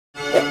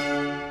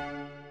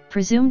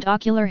Presumed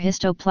ocular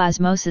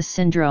histoplasmosis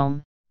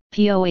syndrome,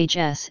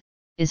 POHS,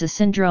 is a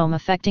syndrome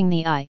affecting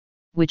the eye,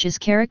 which is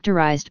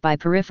characterized by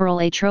peripheral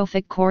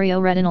atrophic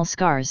chorioretinal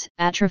scars,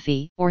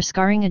 atrophy, or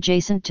scarring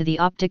adjacent to the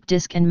optic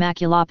disc and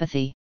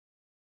maculopathy.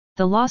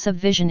 The loss of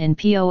vision in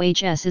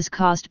POHS is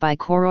caused by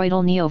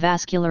choroidal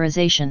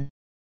neovascularization.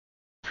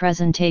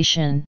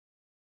 Presentation.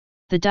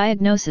 The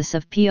diagnosis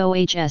of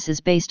POHS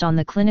is based on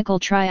the clinical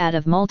triad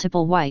of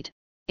multiple white,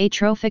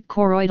 atrophic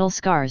choroidal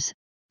scars,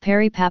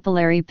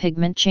 peripapillary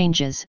pigment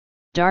changes,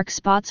 dark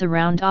spots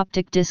around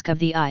optic disc of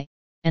the eye,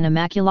 and a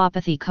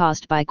maculopathy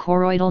caused by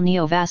choroidal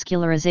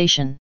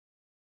neovascularization.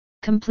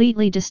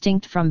 Completely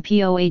distinct from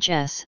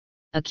POHS,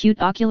 acute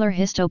ocular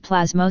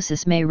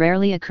histoplasmosis may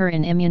rarely occur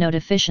in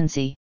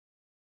immunodeficiency.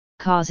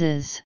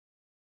 Causes.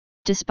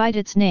 Despite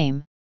its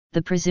name,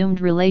 the presumed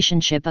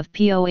relationship of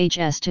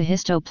POHS to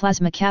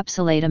histoplasma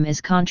capsulatum is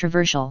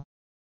controversial.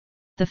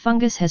 The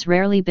fungus has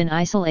rarely been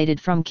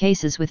isolated from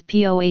cases with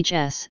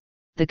POHS.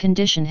 The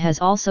condition has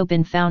also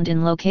been found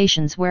in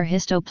locations where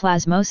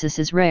histoplasmosis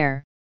is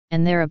rare,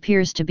 and there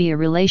appears to be a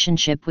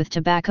relationship with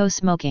tobacco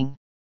smoking.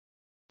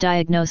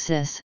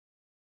 Diagnosis.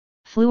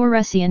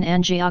 Fluorescein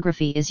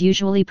angiography is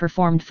usually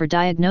performed for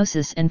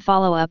diagnosis and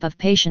follow-up of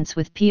patients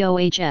with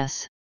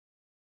POHS.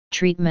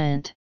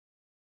 Treatment.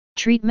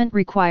 Treatment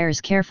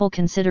requires careful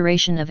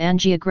consideration of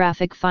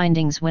angiographic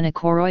findings when a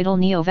choroidal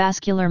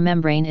neovascular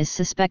membrane is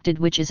suspected,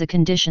 which is a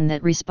condition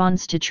that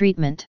responds to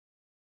treatment.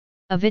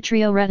 A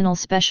vitreoretinal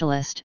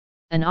specialist,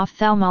 an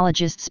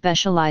ophthalmologist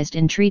specialized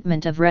in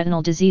treatment of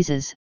retinal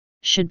diseases,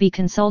 should be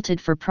consulted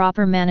for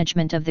proper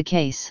management of the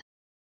case.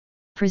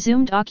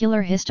 Presumed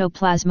ocular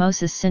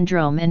histoplasmosis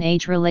syndrome and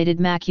age-related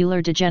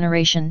macular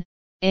degeneration,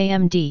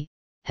 AMD,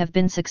 have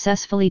been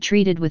successfully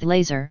treated with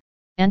laser,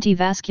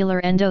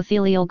 antivascular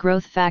endothelial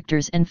growth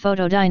factors and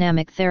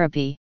photodynamic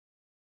therapy.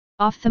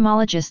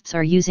 Ophthalmologists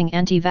are using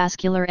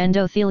antivascular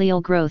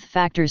endothelial growth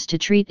factors to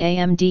treat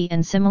AMD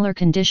and similar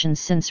conditions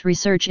since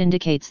research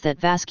indicates that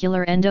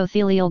vascular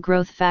endothelial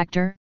growth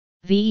factor,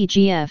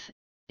 VEGF,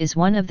 is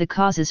one of the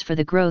causes for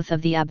the growth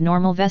of the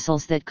abnormal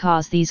vessels that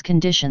cause these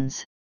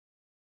conditions.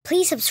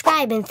 Please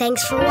subscribe and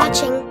thanks for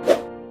watching.